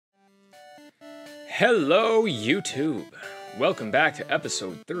Hello, YouTube! Welcome back to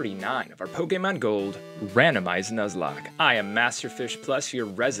episode 39 of our Pokemon Gold Randomized Nuzlocke. I am Masterfish Plus, your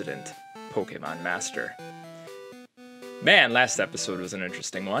resident Pokemon Master. Man, last episode was an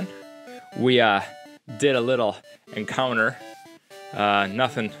interesting one. We did a little encounter,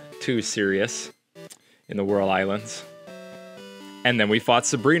 nothing too serious in the Whirl Islands. And then we fought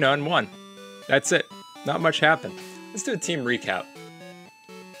Sabrina and won. That's it. Not much happened. Let's do a team recap.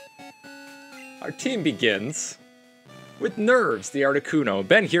 Our team begins with Nerves, the Articuno.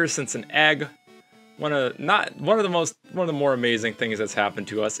 Been here since an egg. One of the more amazing things that's happened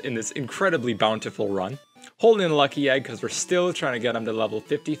to us in this incredibly bountiful run. Holding the lucky egg because we're still trying to get him to level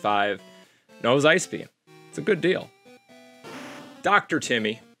 55. Knows Ice Beam. It's a good deal. Dr.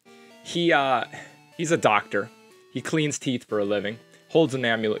 Timmy. He's a doctor. He cleans teeth for a living. Holds an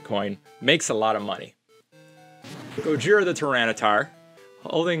amulet coin. Makes a lot of money. Gojira the Tyranitar.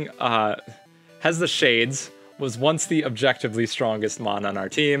 Holding has the shades, was once the objectively strongest mon on our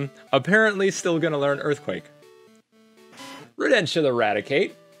team, apparently still gonna learn Earthquake. Redentia the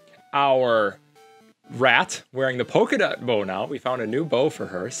Raticate, our rat, wearing the polka dot bow now. We found a new bow for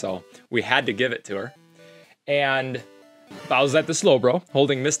her, so we had to give it to her. And Bowsette the Slowbro,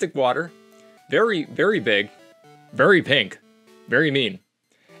 holding Mystic Water, very, very big, very pink, very mean.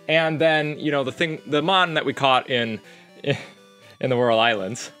 And then, you know, the mon that we caught in the Whirl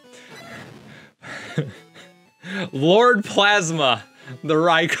Islands, Lord Plasma, the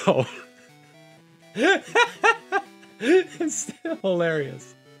Raikou. It's still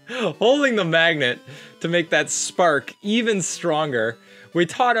hilarious. Holding the magnet to make that spark even stronger. We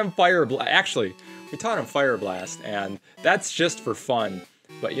taught him Fire Blast. Actually, we taught him Fire Blast, and that's just for fun.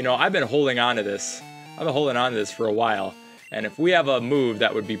 But you know, I've been holding on to this. I've been holding on to this for a while. And if we have a move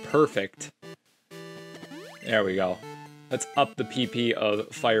that would be perfect. There we go. Let's up the PP of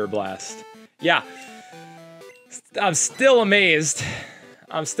Fire Blast. Yeah. I'm still amazed.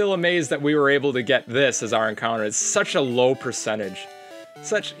 I'm still amazed that we were able to get this as our encounter. It's such a low percentage.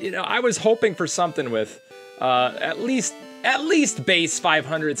 You know, I was hoping for something with at least base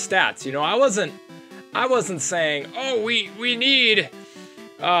 500 stats. You know, I wasn't saying, oh, we need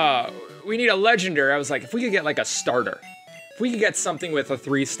a legendary. I was like, if we could get like a starter, if we could get something with a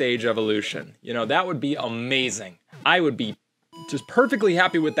 3-stage evolution, you know, that would be amazing. I would be just perfectly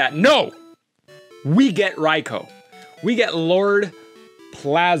happy with that. No! We get Raikou. We get Lord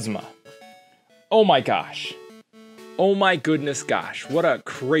Plasma. Oh my gosh. Oh my goodness gosh. What a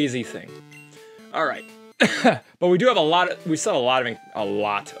crazy thing. All right. But we do have we still have a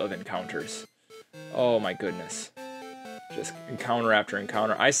lot of encounters. Oh my goodness. Just encounter after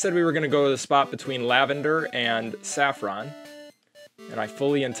encounter. I said we were going to go to the spot between Lavender and Saffron. And I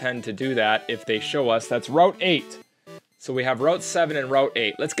fully intend to do that if they show us. That's Route 8. So we have Route 7 and Route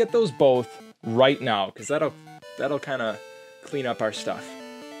 8. Let's get those both right now, because that'll kind of clean up our stuff.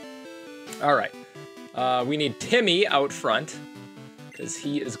 All right. We need Timmy out front, because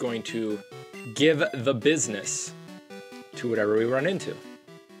he is going to give the business to whatever we run into.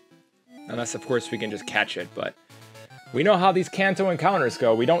 Unless, of course, we can just catch it, but we know how these Kanto encounters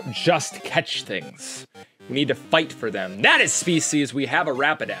go. We don't just catch things. We need to fight for them. That is species. We have a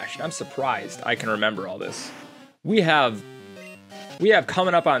Rapidash. I'm surprised I can remember all this. We have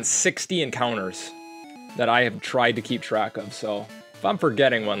coming up on 60 encounters that I have tried to keep track of, so if I'm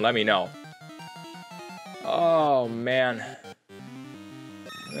forgetting one, let me know. Oh, man.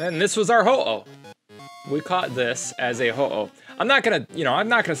 And this was our Ho-Oh. We caught this as a Ho-Oh. I'm not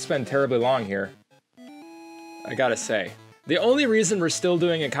gonna spend terribly long here. I gotta say. The only reason we're still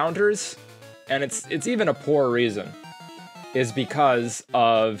doing encounters, and it's even a poor reason, is because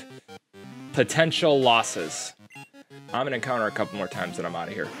of potential losses. I'm gonna encounter a couple more times and I'm out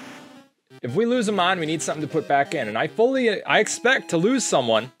of here. If we lose a mon, we need something to put back in, and I expect to lose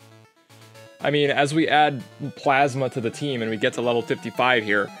someone. I mean, as we add Plasma to the team and we get to level 55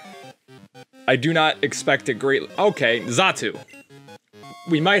 here, I do not expect it greatly. Okay, Xatu.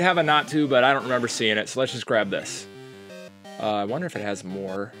 We might have a Natu, but I don't remember seeing it, so let's just grab this. I wonder if it has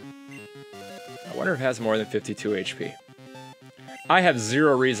more. I wonder if it has more than 52 HP. I have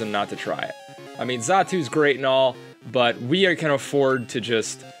zero reason not to try it. I mean, Xatu's great and all, but we can afford to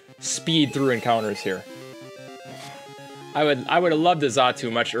just speed through encounters here. I would have loved the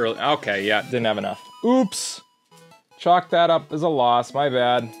Xatu much earlier. Okay, yeah, didn't have enough. Oops. Chalk that up as a loss, my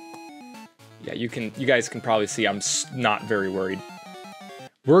bad. Yeah, you guys can probably see I'm not very worried.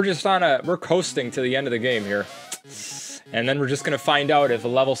 We're just we're coasting to the end of the game here. And then we're just gonna find out if a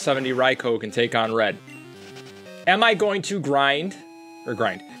level 70 Raikou can take on Red. Am I going to grind?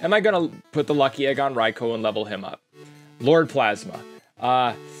 Am I gonna put the lucky egg on Raikou and level him up? Lord Plasma.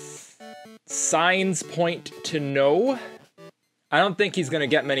 Signs point to no. I don't think he's gonna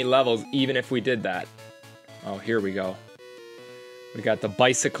get many levels even if we did that. Oh, here we go. We got the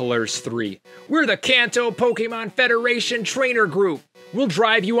Bicyclers 3. We're the Kanto Pokemon Federation Trainer Group. We'll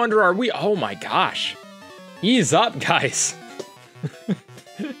drive you under our wheel. Oh my gosh. Ease up, guys.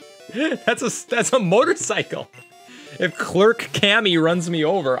 That's a motorcycle. If Clerk Cammy runs me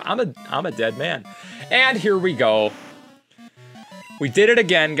over, I'm a dead man. And here we go. We did it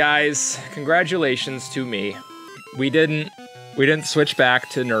again, guys. Congratulations to me. We didn't switch back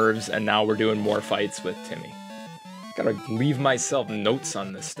to nerves, and now we're doing more fights with Timmy. Gotta leave myself notes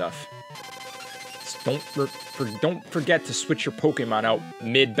on this stuff. Just don't forget to switch your Pokemon out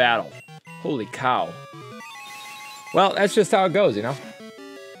mid-battle. Holy cow. Well, that's just how it goes, you know?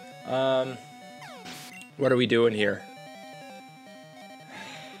 What are we doing here?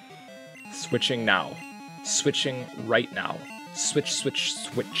 Switching now. Switching right now. Switch, switch,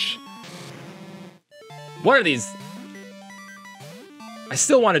 switch. What are these? I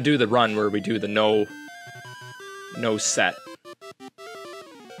still want to do the run where we do the no set.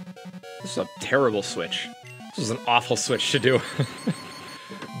 This is a terrible switch. This is an awful switch to do.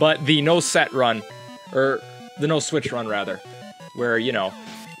 But the no set run, or the no switch run rather, where, you know,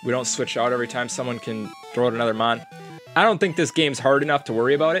 we don't switch out every time someone can throw out another mon. I don't think this game's hard enough to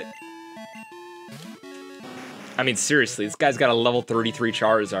worry about it. I mean, seriously, this guy's got a level 33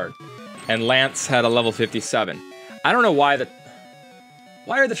 Charizard, and Lance had a level 57. I don't know why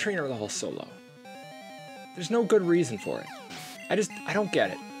are the trainer levels so low? There's no good reason for it. I don't get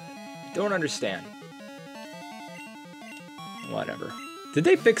it. Don't understand. Whatever. Did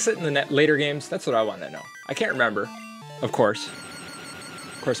they fix it in the later games? That's what I want to know. I can't remember. Of course.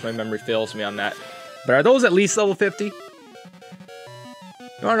 Of course, my memory fails me on that. But are those at least level 50? You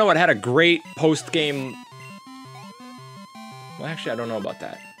want to know what had a great post-game... Well, actually, I don't know about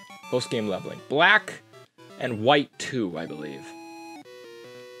that. Post-game leveling. Black and White 2, I believe.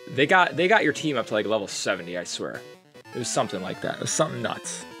 They got your team up to like level 70, I swear. It was something like that. It was something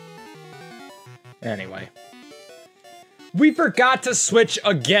nuts. Anyway. We forgot to switch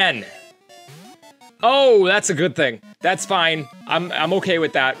again. Oh, that's a good thing. That's fine. I'm okay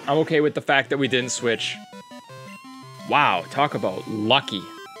with that. I'm okay with the fact that we didn't switch. Wow, talk about lucky.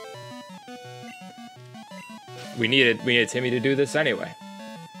 We needed Timmy to do this anyway.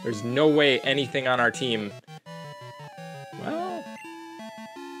 There's no way anything on our team...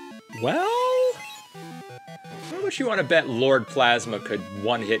 Well... How much you want to bet Lord Plasma could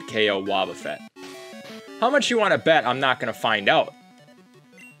one-hit KO Wobbuffet? How much you want to bet I'm not going to find out?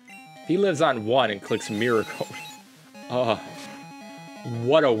 If he lives on 1 and clicks Mirror Coat. Oh,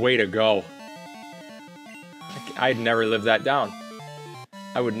 what a way to go. I'd never live that down.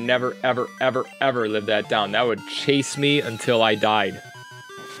 I would never, ever, ever, ever live that down. That would chase me until I died.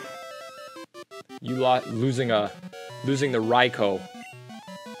 You losing the Raikou.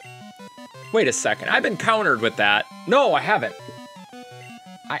 Wait a second, I've been countered with that. No, I haven't.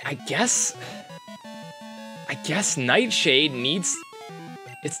 I guess Nightshade needs...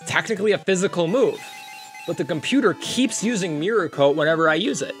 It's technically a physical move, but the computer keeps using Mirror Coat whenever I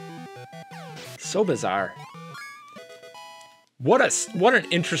use it. So bizarre. What an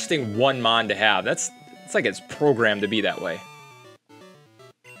interesting one mon to have. It's like it's programmed to be that way.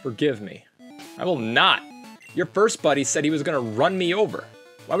 Forgive me. I will not. Your first buddy said he was gonna run me over.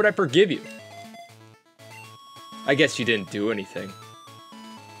 Why would I forgive you? I guess you didn't do anything.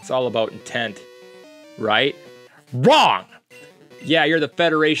 It's all about intent, right? Wrong! Yeah, you're the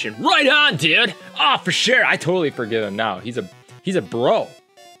Federation. Right on, dude! Oh, for sure. I totally forgive him now. He's a bro.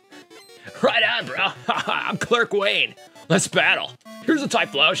 Right on, bro. I'm Clerk Wayne. Let's battle. Here's a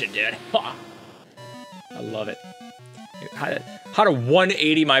Typhlosion, dude. I love it. How to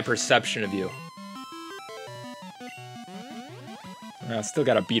 180 my perception of you. I still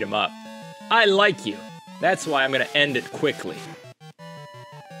gotta beat him up. I like you. That's why I'm gonna end it quickly.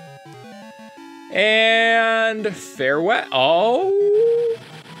 And farewell. Oh.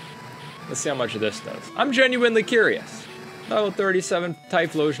 Let's see how much of this does. I'm genuinely curious. Level 37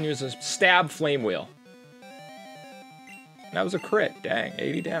 Typhlosion uses Stab Flame Wheel. That was a crit. Dang,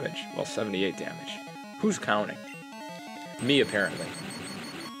 80 damage. Well, 78 damage. Who's counting? Me, apparently.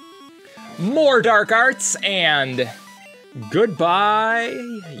 More Dark Arts, and goodbye,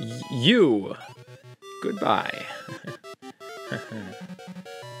 you. Goodbye.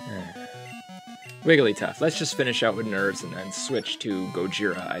 Wigglytuff. Let's just finish out with Nerves and then switch to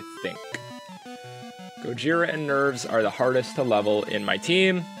Gojira, I think. Gojira and Nerves are the hardest to level in my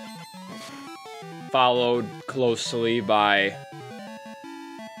team. Followed closely by...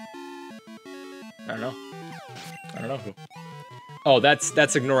 I don't know who. Oh,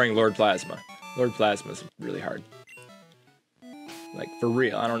 that's ignoring Lord Plasma. Lord Plasma's really hard. Like, for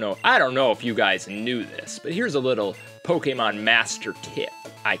real, I don't know if you guys knew this, but here's a little Pokemon Master tip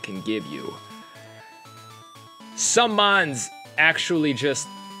I can give you. Some mons actually just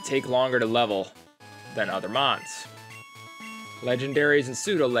take longer to level than other mons. Legendaries and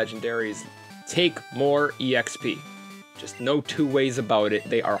pseudo-legendaries take more EXP. Just no two ways about it.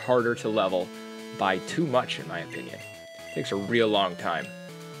 They are harder to level by too much, in my opinion. Takes a real long time.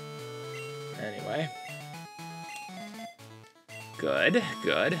 Anyway. Good,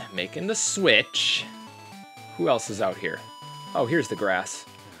 good. Making the switch. Who else is out here? Oh, here's the grass.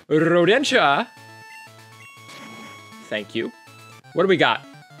 Rodentia! Thank you. What do we got?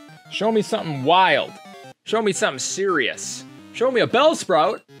 Show me something wild. Show me something serious. Show me a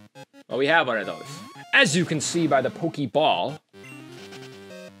Bellsprout. Well, we have one of those. As you can see by the Pokeball.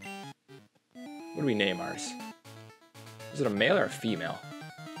 What do we name ours? Is it a male or a female?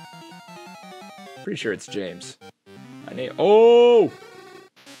 Pretty sure it's James. I name. Oh!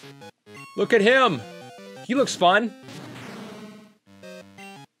 Look at him! He looks fun.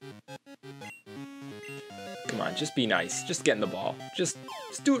 Come on, just be nice. Just get in the ball. Just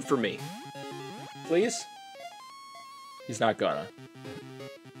do it for me. Please? He's not gonna.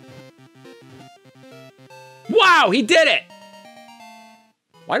 Wow, he did it!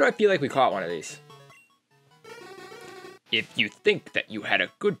 Why do I feel like we caught one of these? If you think that you had a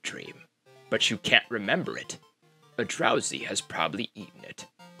good dream, but you can't remember it, a drowsy has probably eaten it.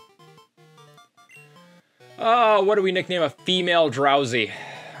 Oh, what do we nickname a female drowsy?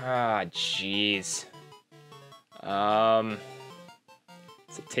 Ah, jeez.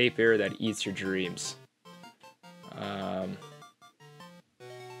 It's a tapir that eats your dreams.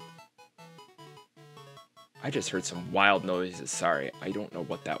 I just heard some wild noises. Sorry, I don't know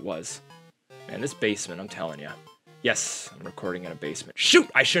what that was. Man, this basement, I'm telling you. Yes, I'm recording in a basement. Shoot,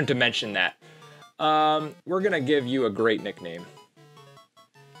 I shouldn't have mentioned that. We're gonna give you a great nickname.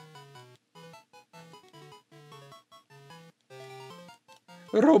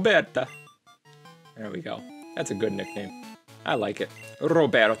 Roberta. There we go. That's a good nickname. I like it.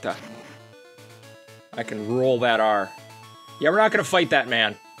 Roberta. I can roll that R. Yeah, we're not gonna fight that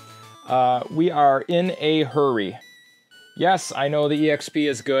man. We are in a hurry. Yes, I know the EXP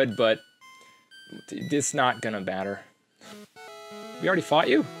is good, but it's not gonna matter. We already fought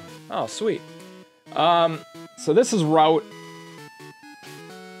you? Oh, sweet. So this is route...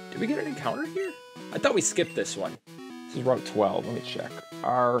 Did we get an encounter here? I thought we skipped this one. This is route 12. Let me check.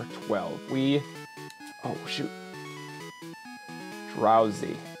 R12. Oh, shoot.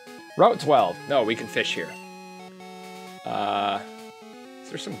 Drowsy. Route 12. No, we can fish here. Is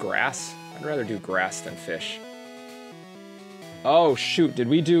there some grass? I'd rather do grass than fish. Oh, shoot. Did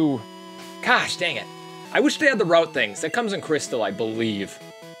we do... Gosh, dang it. I wish they had the route things. That comes in Crystal, I believe.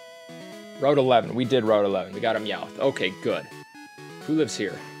 Route 11. We did Route 11. We got a Meowth. Okay, good. Who lives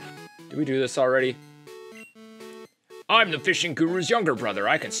here? Did we do this already? I'm the fishing guru's younger brother.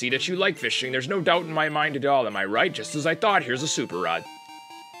 I can see that you like fishing. There's no doubt in my mind at all. Am I right? Just as I thought. Here's a super rod.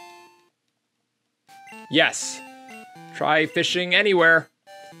 Yes. Try fishing anywhere.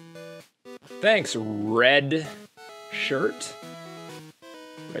 Thanks, red shirt.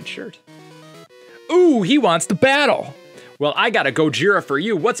 Red shirt. Ooh, he wants to battle. Well, I got a Gojira for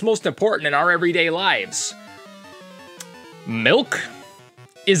you. What's most important in our everyday lives? Milk?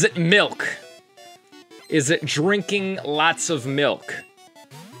 Is it milk? Is it drinking lots of milk?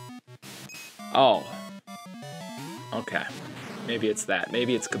 Oh. Okay. Maybe it's that.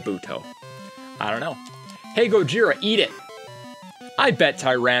 Maybe it's Kabuto. I don't know. Hey, Gojira, eat it. I bet a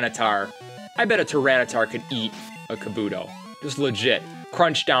Tyranitar could eat a Kabuto. Just legit.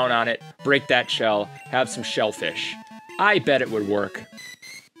 Crunch down on it, break that shell, have some shellfish. I bet it would work.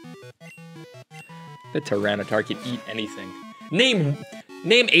 The Tyranitar could eat anything. Name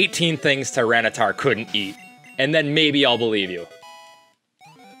 18 things Tyranitar couldn't eat, and then maybe I'll believe you.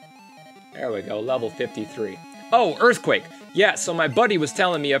 There we go, level 53. Oh, Earthquake. Yeah, so my buddy was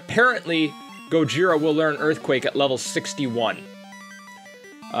telling me apparently Gojira will learn Earthquake at level 61.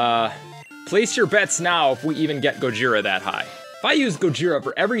 Place your bets now if we even get Gojira that high. If I use Gojira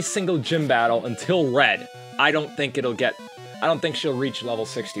for every single gym battle until red, I don't think she'll reach level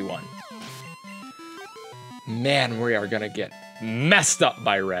 61. Man, we are gonna get messed up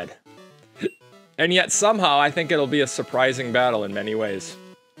by red. And yet somehow I think it'll be a surprising battle in many ways.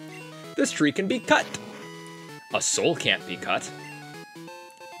 This tree can be cut. A soul can't be cut.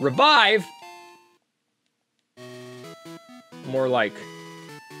 Revive? More like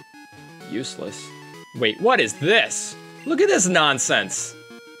useless. Wait, what is this? Look at this nonsense.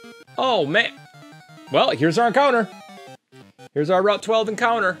 Oh, man. Well, here's our encounter. Here's our Route 12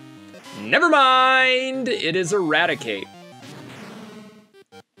 encounter. Never mind, it is Eradicate.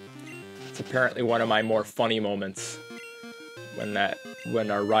 It's apparently one of my more funny moments. When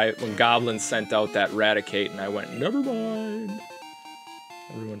Goblin sent out that Eradicate and I went, never mind.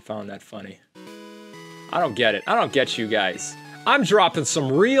 Everyone found that funny. I don't get it. I don't get you guys. I'm dropping some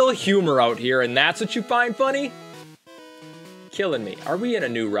real humor out here and that's what you find funny? Killing me. Are we in a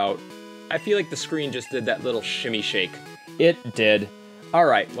new route? I feel like the screen just did that little shimmy shake. It did. All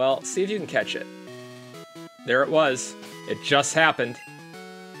right, well, see if you can catch it. There it was. It just happened.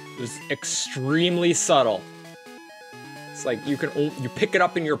 It was extremely subtle. It's like you pick it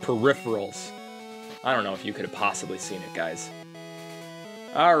up in your peripherals. I don't know if you could have possibly seen it, guys.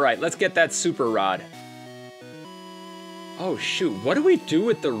 All right, let's get that super rod. Oh shoot, what do we do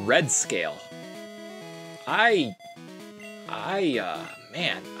with the red scale? Man,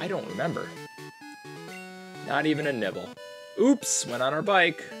 I don't remember. Not even a nibble. Oops, went on our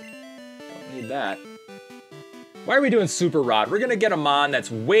bike. Don't need that. Why are we doing super rod? We're gonna get a mon that's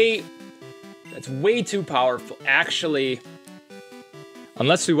way too powerful. Actually,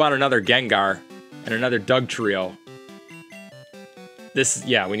 unless we want another Gengar and another Doug trio.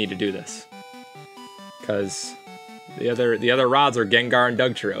 Yeah, we need to do this. Because the other rods are Gengar and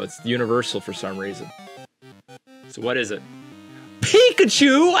Doug trio. It's universal for some reason. So what is it?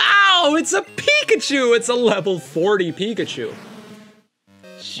 Pikachu! Ow! It's a Pikachu! It's a level 40 Pikachu.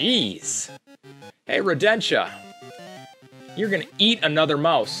 Jeez. Hey, Rodentia. You're gonna eat another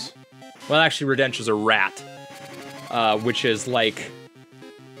mouse. Well, actually, Rodentia's a rat. Which is like...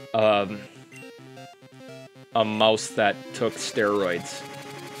 a mouse that took steroids.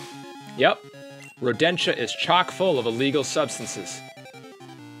 Yep. Rodentia is chock full of illegal substances.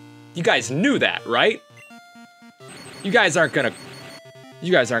 You guys knew that, right? You guys aren't gonna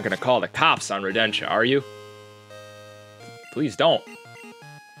call the cops on Rodentia, are you? Please don't.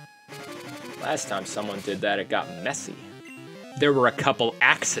 Last time someone did that, it got messy. There were a couple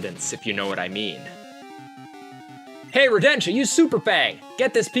accidents, if you know what I mean. Hey, Rodentia, use Super Fang.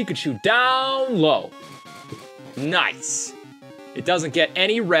 Get this Pikachu down low. Nice. It doesn't get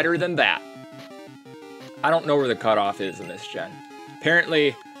any redder than that. I don't know where the cutoff is in this gen.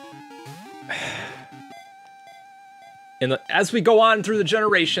 Apparently, as we go on through the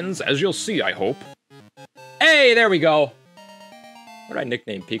generations, as you'll see, I hope. Hey, there we go. What did I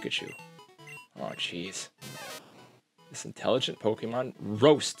nickname Pikachu? Oh, jeez. This intelligent Pokemon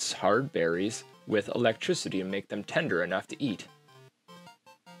roasts hard berries with electricity and make them tender enough to eat.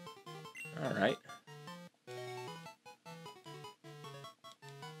 All right.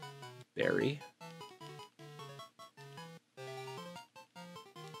 Berry.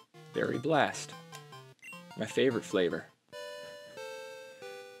 Berry Blast. My favorite flavor.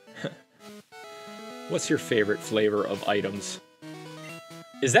 What's your favorite flavor of items?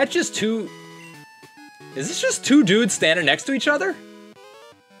 Is that just two... Is this just two dudes standing next to each other?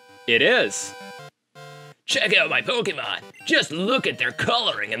 It is. Check out my Pokemon. Just look at their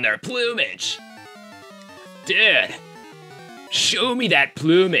coloring and their plumage. Dude, show me that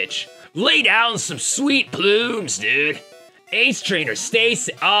plumage. Lay down some sweet plumes, dude. Ace Trainer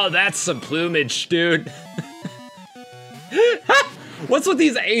Stacy. Oh, that's some plumage, dude. What's with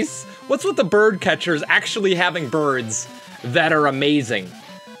these what's with the bird catchers actually having birds that are amazing?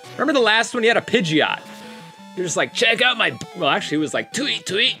 Remember the last one? He had a Pidgeot. You're just like, check out my... Well, actually, it was like, tweet,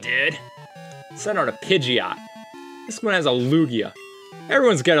 tweet, dude. Sent out a Pidgeot. This one has a Lugia.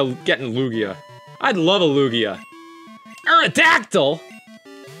 Everyone's getting Lugia. I'd love a Lugia. Aerodactyl?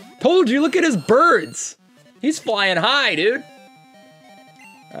 Told you, look at his birds. He's flying high, dude.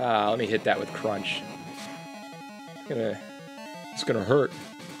 Let me hit that with Crunch. It's gonna hurt.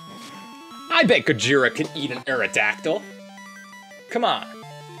 I bet Gojira can eat an Aerodactyl. Come on.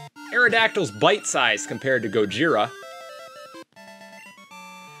 Aerodactyl's bite-sized compared to Gojira.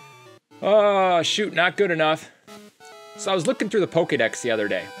 Oh, shoot, not good enough. So I was looking through the Pokédex the other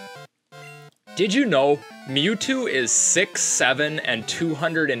day. Did you know Mewtwo is 6'7" and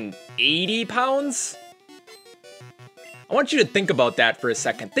 280 pounds? I want you to think about that for a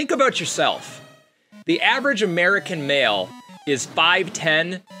second. Think about yourself. The average American male is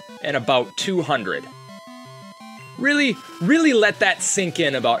 5'10" and about 200. Really let that sink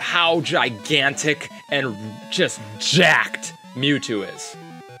in about how gigantic and just jacked Mewtwo is.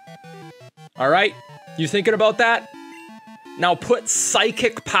 All right? You thinking about that? Now put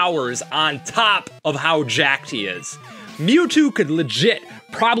psychic powers on top of how jacked he is. Mewtwo could legit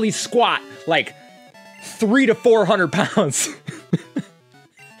probably squat like 300 to 400 pounds.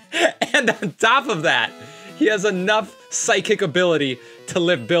 And on top of that, he has enough psychic ability to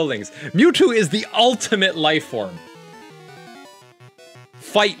lift buildings. Mewtwo is the ultimate life form.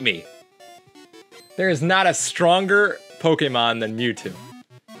 Fight me. There is not a stronger Pokemon than Mewtwo.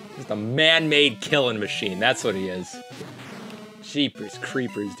 Just a man-made killing machine. That's what he is. Jeepers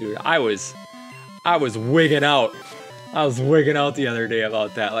creepers, dude. I was wigging out. I was wigging out the other day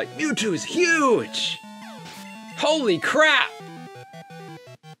about that. Like, Mewtwo's huge. Holy crap.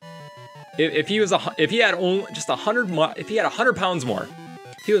 If he had only just 100, if he had 100 pounds more,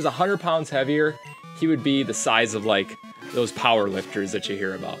 if he was 100 pounds heavier, he would be the size of like those power lifters that you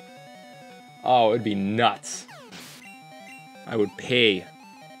hear about. Oh, it'd be nuts. I would pay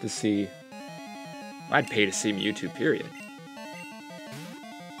to see. I'd pay to see Mewtwo, period.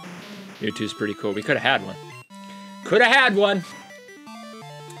 Mewtwo's pretty cool. We could have had one. Could have had one.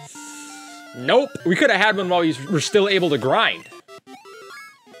 Nope. We could have had one while we were still able to grind.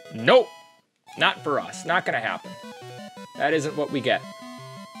 Nope. Not for us. Not gonna happen. That isn't what we get.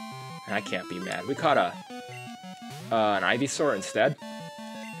 I can't be mad. We caught an Ivysaur instead.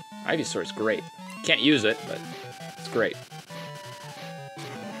 Ivysaur's great. Can't use it, but it's great.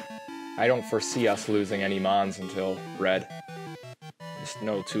 I don't foresee us losing any Mons until Red. There's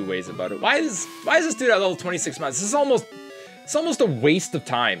no two ways about it. Why does this dude have level 26 Mons? This is almost a waste of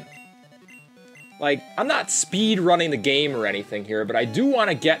time. Like, I'm not speed running the game or anything here, but I do want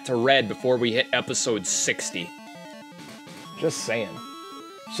to get to Red before we hit episode 60. Just saying.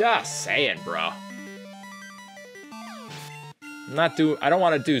 Just saying, bro. I don't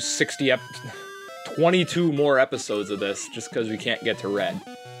want to do 22 more episodes of this just because we can't get to Red.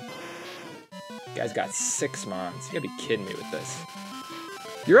 You guys got 6 Mons. You gotta be kidding me with this.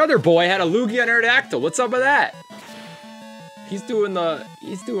 Your other boy had a Lugia and Aerodactyl. What's up with that? He's doing the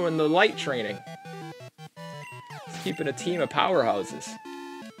light training. He's keeping a team of powerhouses.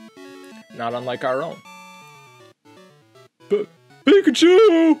 Not unlike our own. But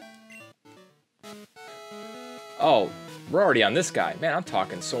Pikachu! Oh, we're already on this guy. Man, I'm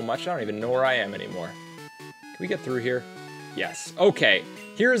talking so much, I don't even know where I am anymore. Can we get through here? Yes. Okay,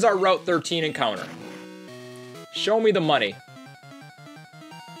 here's our Route 13 encounter. Show me the money.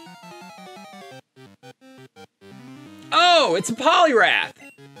 Oh, it's a Poliwrath!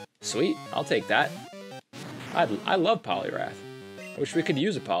 Sweet, I'll take that. I love Poliwrath. I wish we could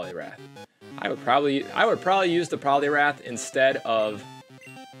use a Poliwrath. I would probably use the Poliwrath instead of...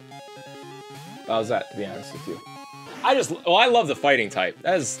 How's that, to be honest with you? I love the fighting type.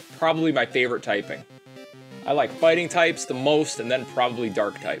 That is probably my favorite typing. I like fighting types the most, and then probably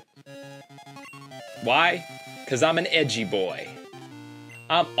dark type. Why? Because I'm an edgy boy.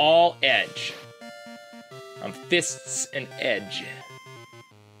 I'm all edge. I'm fists and edge.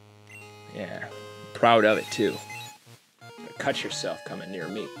 Yeah, proud of it too. Cut yourself coming near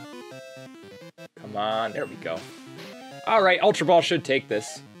me. Come on, there we go. Alright, Ultra Ball should take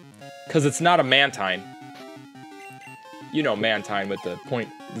this. Because it's not a Mantine. You know Mantine with the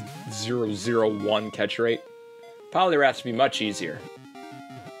 .001 catch rate. Poliwrath should be much easier.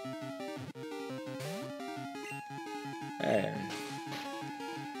 And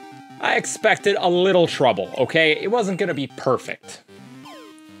I expected a little trouble, okay? It wasn't gonna be perfect.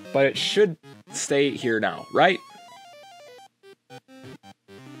 But it should stay here now, right?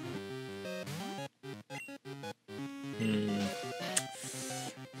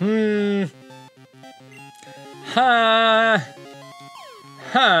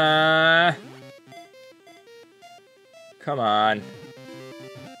 Come on.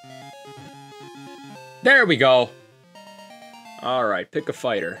 There we go. Alright, pick a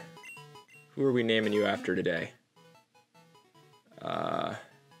fighter. Who are we naming you after today?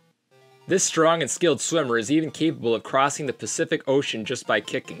 This strong and skilled swimmer is even capable of crossing the Pacific Ocean just by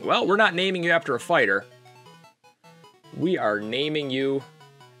kicking. Well, we're not naming you after a fighter. We are naming you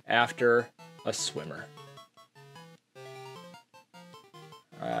after a swimmer.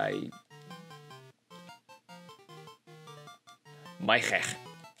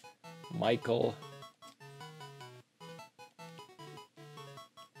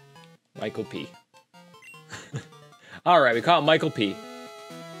 Michael P. All right, we call it Michael P.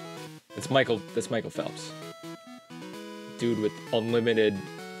 That's Michael Phelps. Dude with unlimited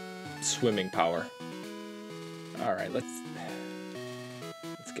swimming power. All right, let's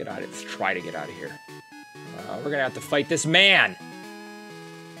get out of it. Let's try to get out of here. We're gonna have to fight this man.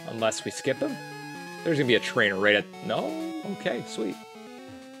 Unless we skip him. There's gonna be a trainer right at... No? Okay, sweet.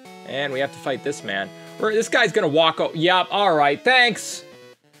 And we have to fight this man. This guy's gonna walk out. Yup, alright, thanks.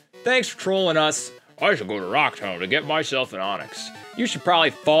 Thanks for trolling us. I should go to Rocktown to get myself an Onix. You should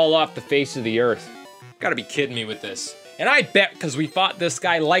probably fall off the face of the earth. Gotta be kidding me with this. And I bet, because we fought this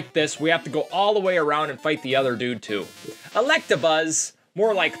guy like this, we have to go all the way around and fight the other dude too. Electabuzz,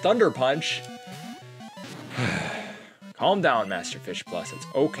 more like Thunder Punch. Calm down, Master Fish Plus. It's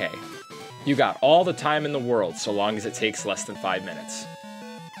okay. You got all the time in the world, so long as it takes less than 5 minutes.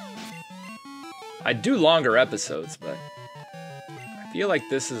 I do longer episodes, but I feel like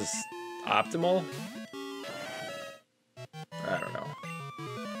this is optimal. I don't know.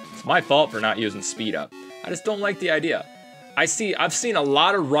 It's my fault for not using speed up. I just don't like the idea. I've seen a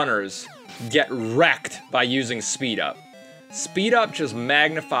lot of runners get wrecked by using speed up. Speed up just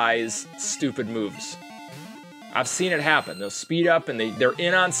magnifies stupid moves. I've seen it happen. They'll speed up and they're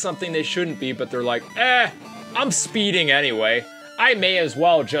in on something they shouldn't be, but they're like, I'm speeding anyway. I may as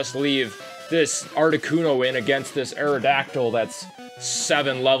well just leave this Articuno in against this Aerodactyl that's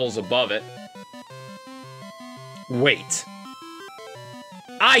 7 levels above it. Wait.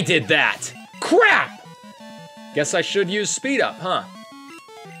 I did that! Crap! Guess I should use speed up, huh?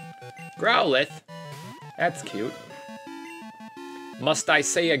 Growlithe. That's cute. Must I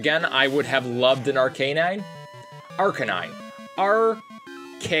say again, I would have loved an Arcanine? Arcanine.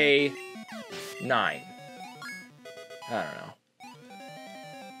 R-K-9. I don't know.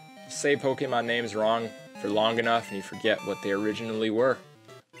 Say Pokemon names wrong for long enough and you forget what they originally were.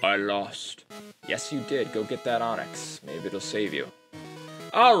 I lost. Yes, you did. Go get that Onix. Maybe it'll save you.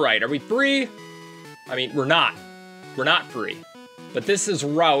 Alright, are we free? I mean, we're not. We're not free. But this is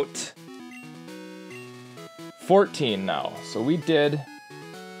Route 14 now. So we did...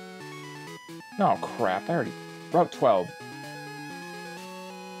 No, crap. I already... Route 12.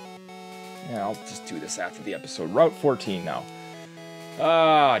 Yeah, I'll just do this after the episode. Route 14 now.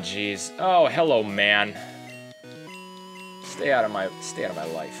 Oh, jeez. Oh, hello, man. Stay out of my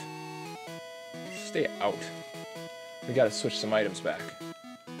life. Stay out. We gotta switch some items back.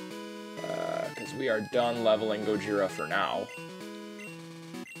 Because we are done leveling Gojira for now.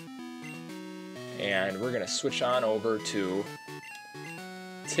 And we're gonna switch on over to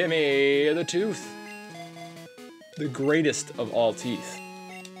Timmy the Tooth. The greatest of all teeth.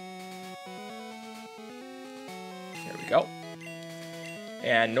 There we go.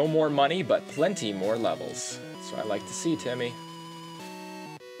 And no more money, but plenty more levels. That's what I like to see, Timmy.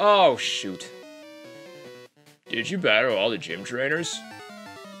 Oh, shoot. Did you battle all the gym trainers?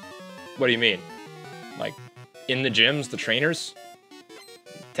 What do you mean? Like, in the gyms, the trainers?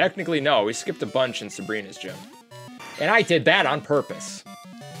 Technically, no. We skipped a bunch in Sabrina's gym. And I did that on purpose.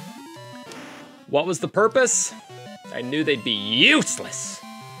 What was the purpose? I knew they'd be useless.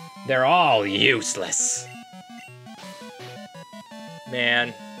 They're all useless.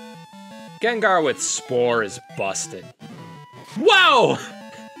 Man. Gengar with Spore is busted. Whoa!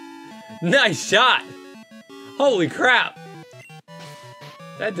 Nice shot! Holy crap!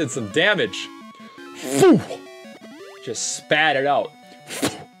 That did some damage. Just spat it out.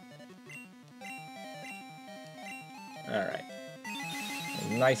 Alright. As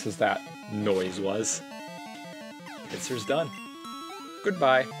nice as that noise was. Pinsir's done.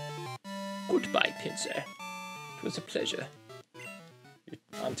 Goodbye. Goodbye, Pinsir. It was a pleasure.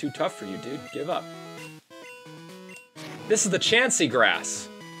 I'm too tough for you, dude. Give up. This is the Chansey grass.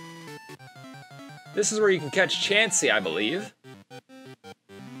 This is where you can catch Chansey, I believe.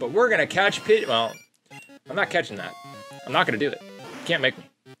 But we're gonna catch well, I'm not catching that. I'm not gonna do it. You can't make me.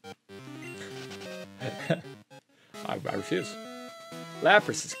 I refuse.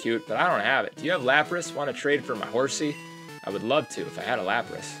 Lapras is cute, but I don't have it. Do you have Lapras? Want to trade for my horsey? I would love to if I had a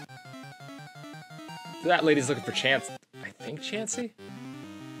Lapras. That lady's looking for Chansey. I think Chansey?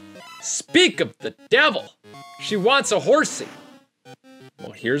 Speak of the devil! She wants a horsey.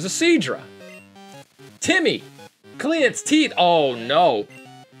 Well, here's a Seadra. Timmy! Clean its teeth! Oh no!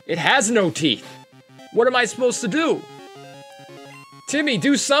 It has no teeth! What am I supposed to do? Timmy,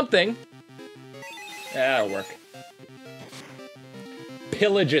 do something! Yeah, that'll work.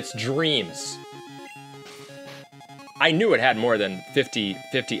 Pillage its dreams. I knew it had more than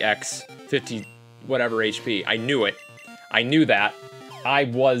 50x, 50 whatever HP. I knew it. I knew that. I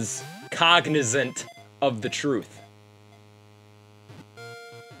was cognizant of the truth.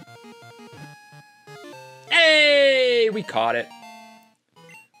 Hey, we caught it.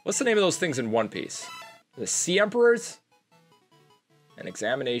 What's the name of those things in One Piece? The Sea Emperors? An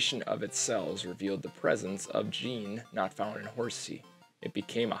examination of its cells revealed the presence of gene not found in Horsey. It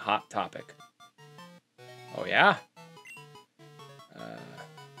became a hot topic. Oh yeah?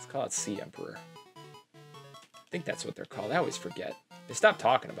 Let's call it Sea Emperor. I think that's what they're called. I always forget. They stopped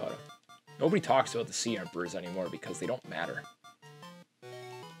talking about them. Nobody talks about the Sea Emperors anymore because they don't matter.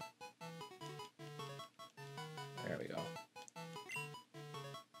 There we go.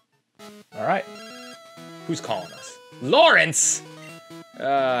 Alright. Who's calling us? Lawrence!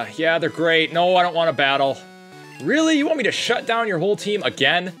 Yeah, they're great. No, I don't want to battle. Really? You want me to shut down your whole team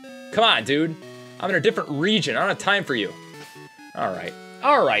again? Come on, dude. I'm in a different region. I don't have time for you. All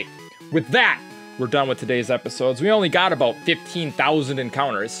right. With that, we're done with today's episodes. We only got about 15,000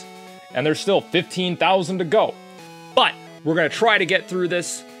 encounters, and there's still 15,000 to go. But we're going to try to get through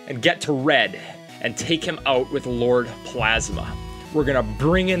this and get to Red and take him out with Lord Plasma. We're going to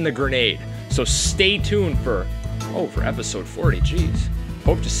bring in the grenade. So stay tuned for episode 40. Jeez.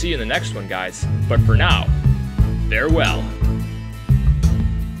 Hope to see you in the next one, guys. But for now, farewell.